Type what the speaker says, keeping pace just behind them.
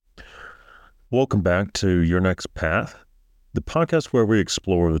Welcome back to Your Next Path, the podcast where we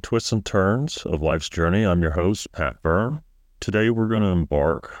explore the twists and turns of life's journey. I'm your host, Pat Byrne. Today, we're going to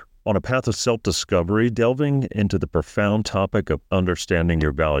embark on a path of self-discovery, delving into the profound topic of understanding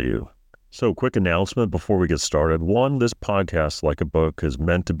your value. So, quick announcement before we get started. One, this podcast, like a book, is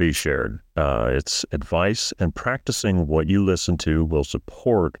meant to be shared. It's advice, and practicing what you listen to will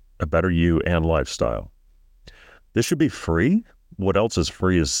support a better you and lifestyle. This should be free. What else is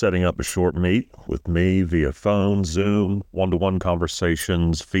free is setting up a short meet with me via phone, Zoom, one-to-one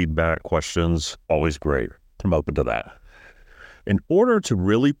conversations, feedback, questions. Always great. I'm open to that. In order to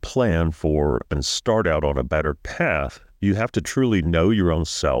really plan for and start out on a better path, you have to truly know your own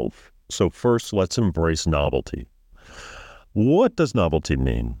self. So first, let's embrace novelty. What does novelty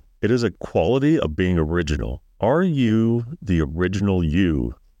mean? It is a quality of being original. Are you the original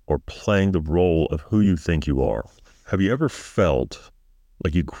you, or playing the role of who you think you are? Have you ever felt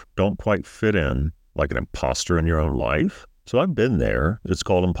like you don't quite fit in, like an imposter in your own life? So I've been there. It's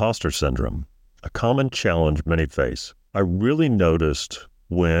called imposter syndrome, a common challenge many face. I really noticed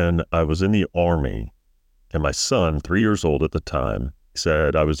when I was in the Army, and my son, 3 years old at the time,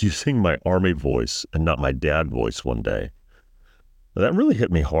 said I was using my Army voice and not my dad voice one day. That really hit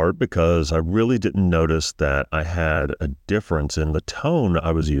me hard because I really didn't notice that I had a difference in the tone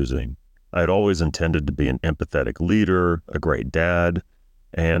I was using. I had always intended to be an empathetic leader, a great dad,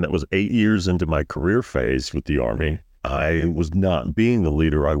 and it was 8 years into my career phase with the Army. I was not being the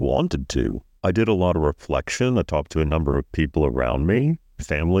leader I wanted to. I did a lot of reflection. I talked to a number of people around me,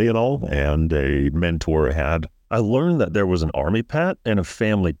 family and all, and a mentor I had. I learned that there was an Army Pat and a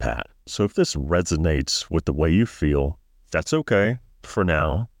family Pat. So if this resonates with the way you feel, that's okay for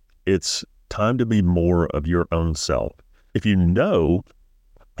now. It's time to be more of your own self. If you know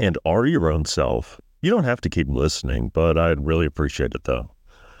and are your own self, you don't have to keep listening, but I'd really appreciate it though.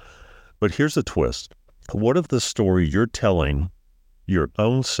 But here's the twist. What if the story you're telling your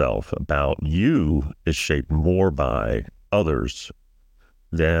own self about you is shaped more by others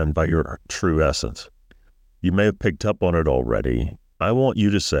than by your true essence? You may have picked up on it already. I want you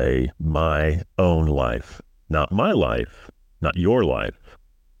to say my own life, not my life, not your life,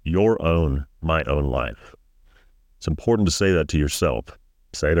 your own, my own life. It's important to say that to yourself.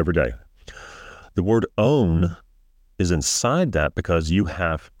 Say it every day. The word own is inside that because you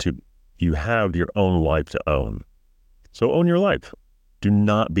have your own life to own. So own your life. Do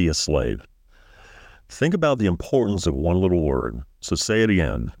not be a slave. Think about the importance of one little word. So say it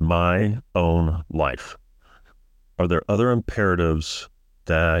again, my own life. Are there other imperatives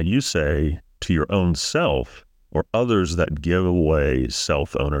that you say to your own self or others that give away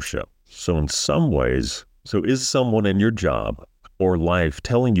self-ownership? So in some ways, is someone in your job or life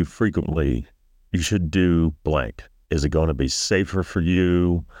telling you frequently you should do blank? Is it going to be safer for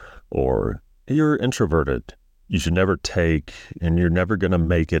you? Or you're introverted, you should never take, and you're never going to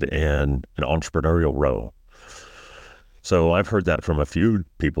make it in an entrepreneurial role. So I've heard that from a few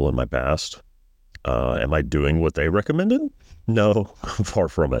people in my past. Am I doing what they recommended? No, far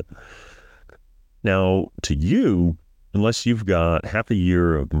from it. Now, to you, unless you've got half a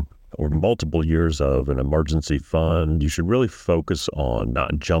year of or multiple years of an emergency fund, you should really focus on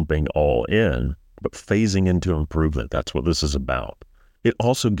not jumping all in, but phasing into improvement. That's what this is about. It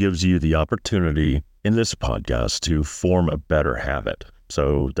also gives you the opportunity in this podcast to form a better habit.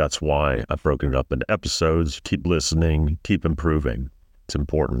 So that's why I've broken it up into episodes. Keep listening, keep improving. It's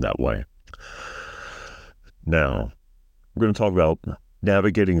important that way. Now, we're going to talk about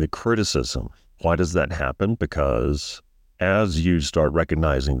navigating the criticism. Why does that happen? Because as you start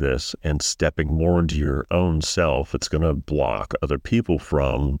recognizing this and stepping more into your own self, it's going to block other people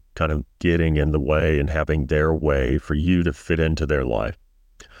from kind of getting in the way and having their way for you to fit into their life.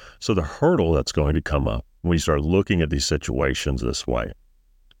 So the hurdle that's going to come up when you start looking at these situations this way,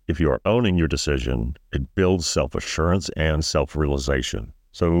 if you are owning your decision, it builds self-assurance and self-realization.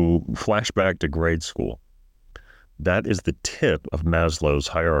 So flashback to grade school. That is the tip of Maslow's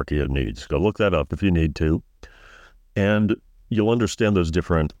hierarchy of needs. Go look that up if you need to. And you'll understand those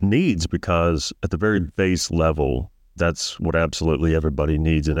different needs because at the very base level, that's what absolutely everybody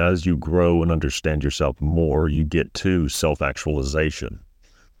needs. And as you grow and understand yourself more, you get to self-actualization.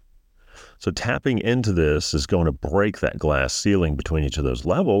 So tapping into this is going to break that glass ceiling between each of those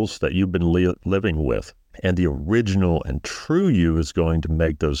levels that you've been living with. And the original and true you is going to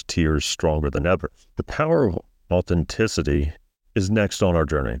make those tiers stronger than ever. The power of authenticity is next on our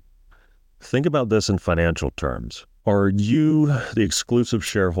journey. Think about this in financial terms. Are you the exclusive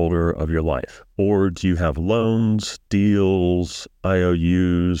shareholder of your life? Or do you have loans, deals,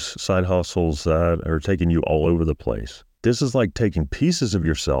 IOUs, side hustles that are taking you all over the place? This is like taking pieces of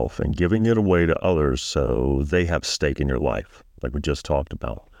yourself and giving it away to others so they have stake in your life, like we just talked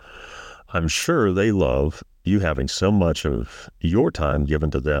about. I'm sure they love you having so much of your time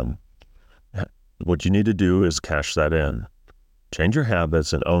given to them. What you need to do is cash that in. Change your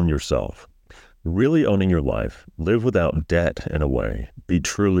habits and own yourself. Really owning your life. Live without debt in a way. Be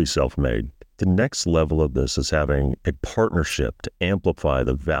truly self-made. The next level of this is having a partnership to amplify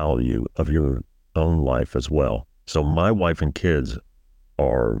the value of your own life as well. So my wife and kids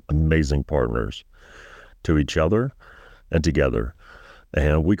are amazing partners to each other and together.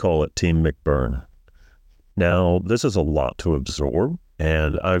 And we call it Team McBurn. Now, this is a lot to absorb,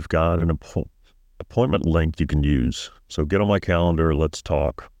 and I've got an appointment link you can use. So get on my calendar, let's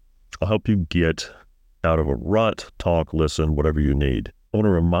talk. I'll help you get out of a rut, talk, listen, whatever you need. I want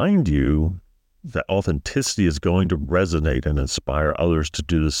to remind you that authenticity is going to resonate and inspire others to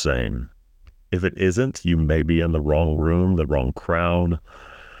do the same. If it isn't, you may be in the wrong room, the wrong crowd.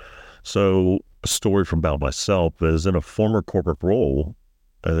 So a story from about myself is in a former corporate role.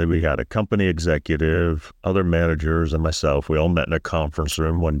 We had a company executive, other managers, and myself. We all met in a conference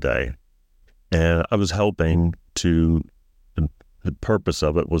room one day. And I was helping the purpose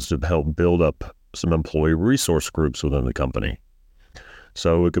of it was to help build up some employee resource groups within the company.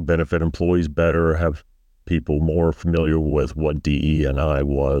 So it could benefit employees better, have people more familiar with what DE&I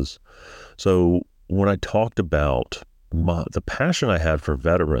was. So when I talked about the passion I had for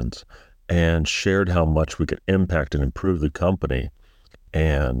veterans and shared how much we could impact and improve the company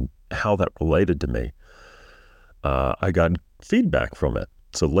and how that related to me, I got feedback from it.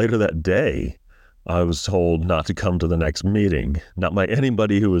 So later that day, I was told not to come to the next meeting, not by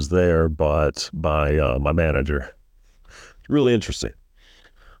anybody who was there, but by my manager. Really interesting.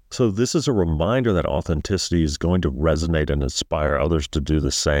 So this is a reminder that authenticity is going to resonate and inspire others to do the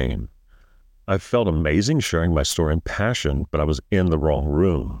same. I felt amazing sharing my story and passion, but I was in the wrong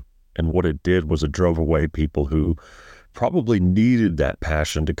room. And what it did was it drove away people who probably needed that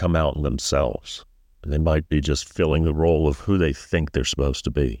passion to come out in themselves. They might be just filling the role of who they think they're supposed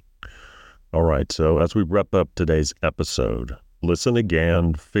to be. All right, so as we wrap up today's episode, listen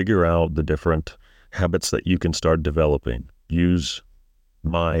again, figure out the different habits that you can start developing. Use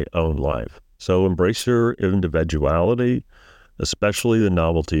my own life. So embrace your individuality, especially the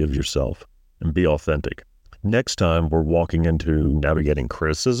novelty of yourself, and be authentic. Next time, we're walking into navigating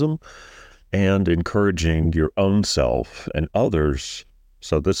criticism and encouraging your own self and others.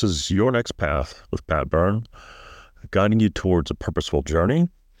 So this is Your Next Path with Pat Byrne, guiding you towards a purposeful journey.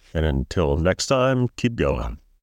 And until next time, keep going.